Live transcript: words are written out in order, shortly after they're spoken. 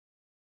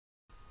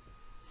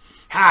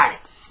Hi,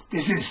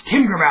 this is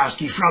Tim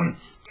Grabowski from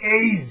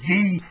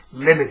AV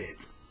Limited.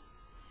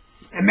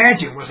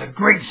 Imagine was a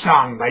great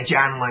song by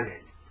John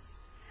Lennon.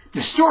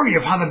 The story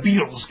of how the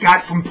Beatles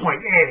got from point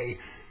A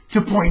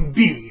to point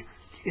B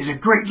is a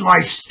great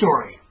life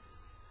story.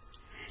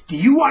 Do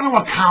you want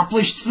to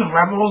accomplish to the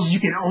levels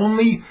you can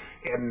only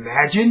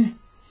imagine?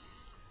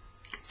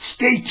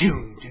 Stay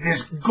tuned to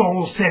this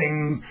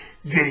goal-setting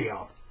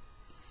video.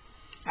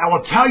 I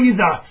will tell you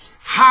the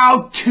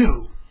how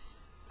to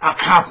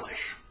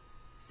accomplish.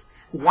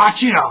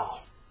 Watch it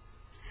all.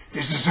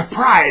 There's a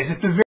surprise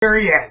at the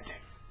very end.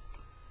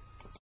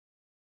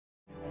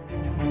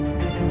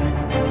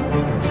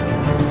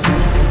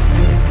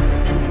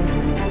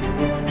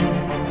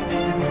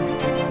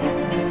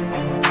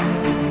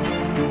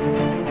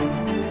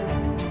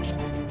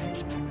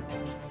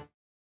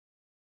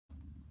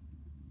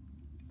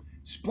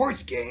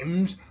 Sports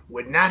games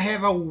would not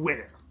have a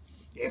winner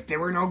if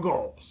there were no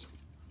goals.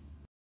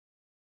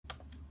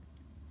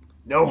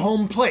 No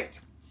home plate,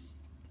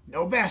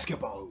 no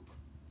basketball hoop,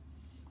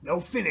 no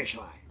finish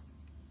line,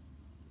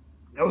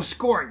 no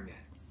scoring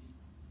net.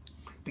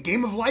 The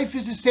game of life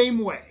is the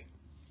same way.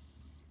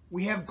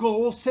 We have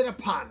goals set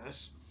upon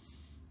us,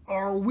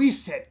 or we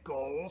set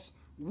goals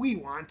we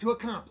want to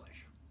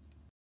accomplish.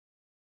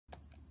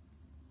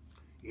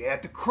 You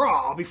have to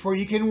crawl before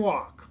you can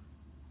walk.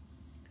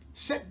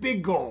 Set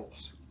big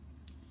goals.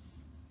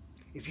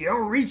 If you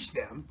don't reach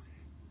them,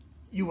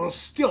 you will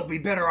still be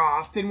better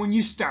off than when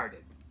you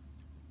started.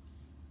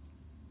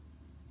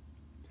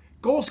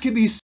 Goals can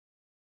be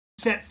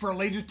set for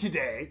later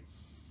today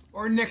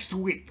or next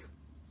week.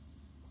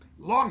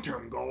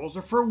 Long-term goals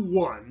are for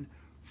 1,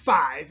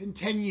 5, and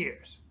 10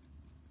 years.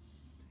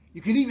 You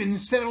can even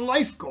set a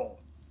life goal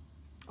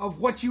of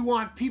what you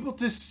want people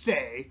to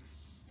say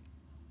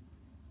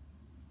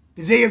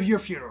the day of your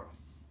funeral.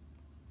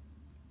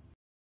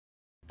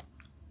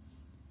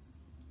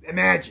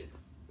 Imagine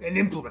and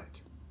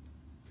implement.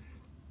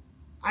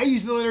 I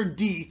use the letter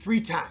D 3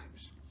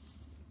 times.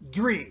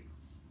 Dream,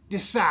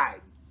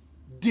 decide,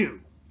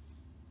 do.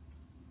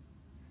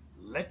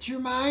 Let your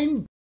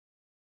mind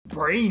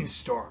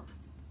brainstorm.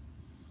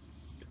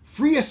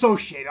 Free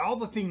associate all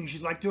the things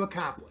you'd like to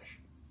accomplish.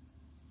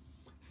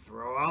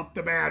 Throw out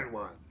the bad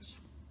ones.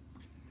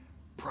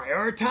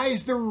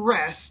 Prioritize the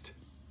rest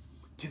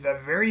to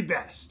the very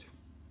best.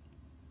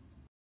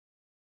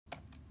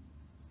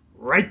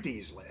 Write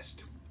these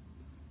lists.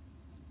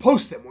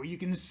 Post them where you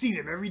can see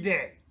them every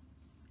day.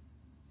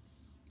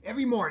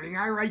 Every morning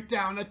I write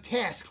down a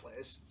task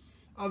list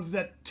of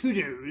the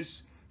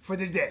to-dos for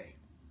the day.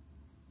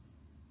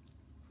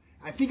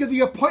 I think of the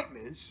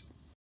appointments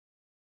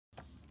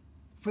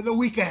for the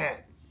week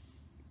ahead.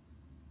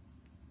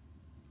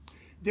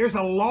 There's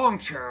a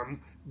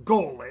long-term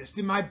goal list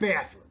in my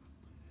bathroom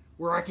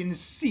where I can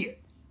see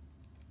it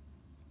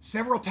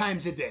several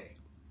times a day.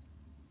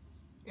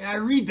 And I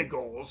read the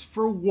goals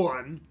for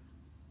 1,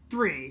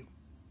 3,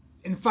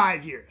 and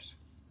 5 years.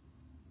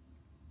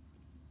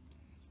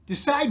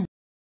 Decide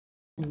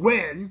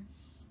when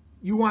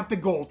you want the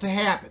goal to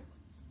happen.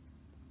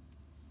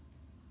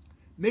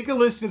 Make a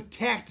list of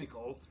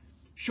tactical,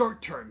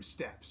 short-term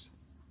steps.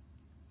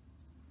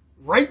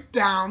 Write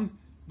down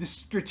the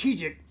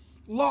strategic,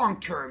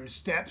 long-term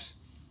steps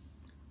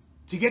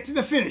to get to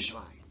the finish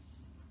line.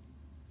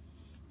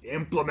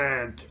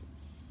 Implement.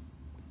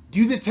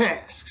 Do the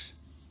tasks.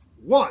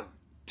 1,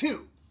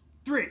 2,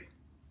 3.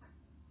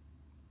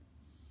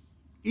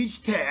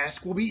 Each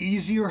task will be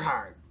easy or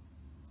hard.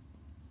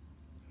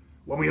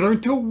 When we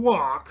learned to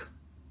walk,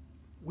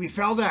 we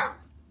fell down.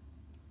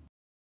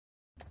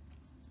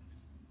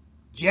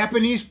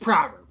 Japanese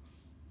proverb.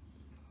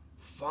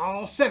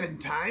 Fall 7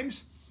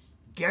 times,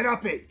 get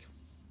up 8.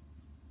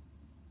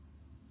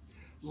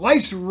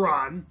 Life's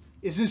run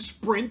is a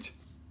sprint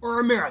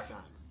or a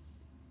marathon.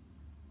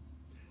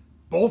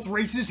 Both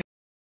races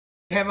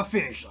have a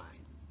finish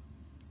line.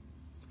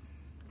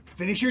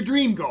 Finish your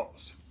dream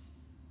goals.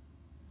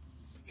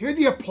 Hear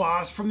the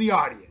applause from the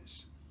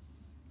audience,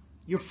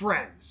 your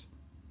friends,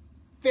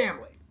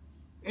 family,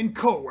 and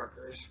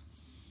co-workers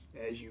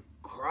as you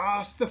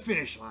cross the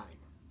finish line.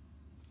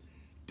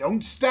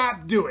 Don't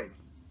stop doing.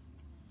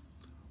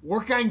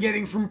 Work on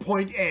getting from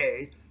point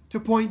A to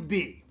point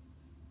B.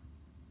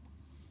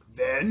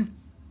 Then,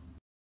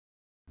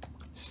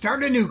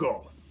 start a new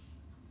goal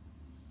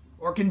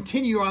or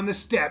continue on the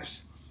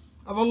steps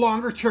of a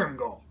longer-term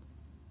goal.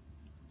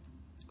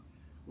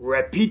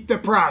 Repeat the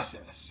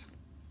process.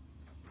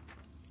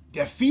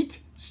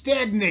 Defeat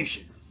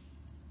stagnation.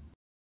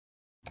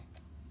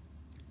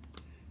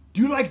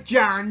 Do like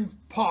John,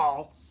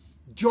 Paul,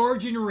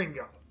 George, and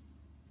Ringo.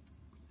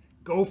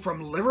 Go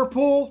from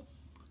Liverpool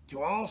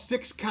to all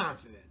 6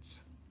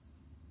 continents.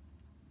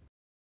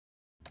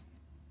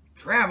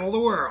 Travel the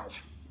world.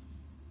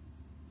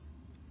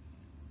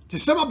 To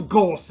sum up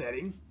goal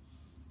setting,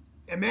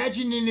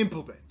 imagine and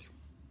implement.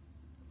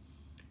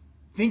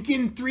 Think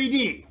in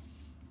 3D.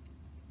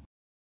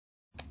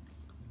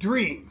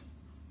 Dream,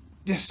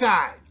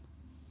 decide,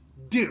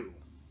 do.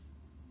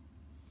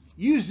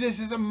 Use this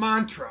as a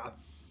mantra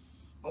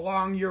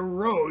along your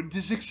road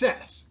to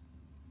success.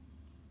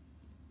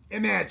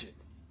 Imagine,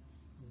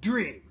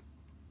 dream,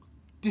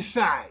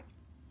 decide,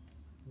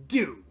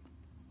 do,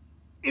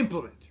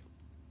 implement.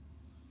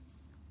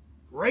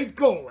 Write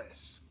goal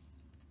lists.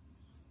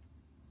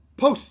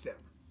 Post them.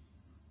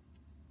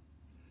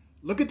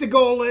 Look at the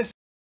goal list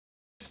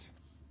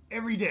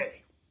every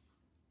day.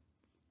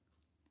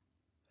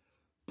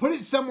 Put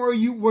it somewhere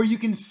where you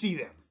can see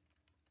them.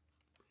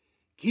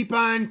 Keep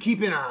on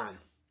keeping on.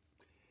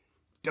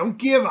 Don't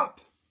give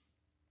up.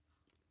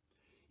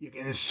 You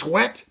can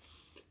sweat,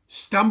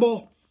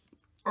 stumble,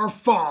 or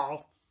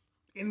fall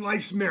in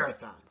life's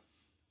marathon.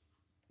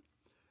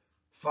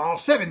 Fall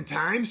 7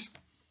 times,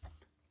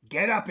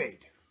 get up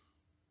 8.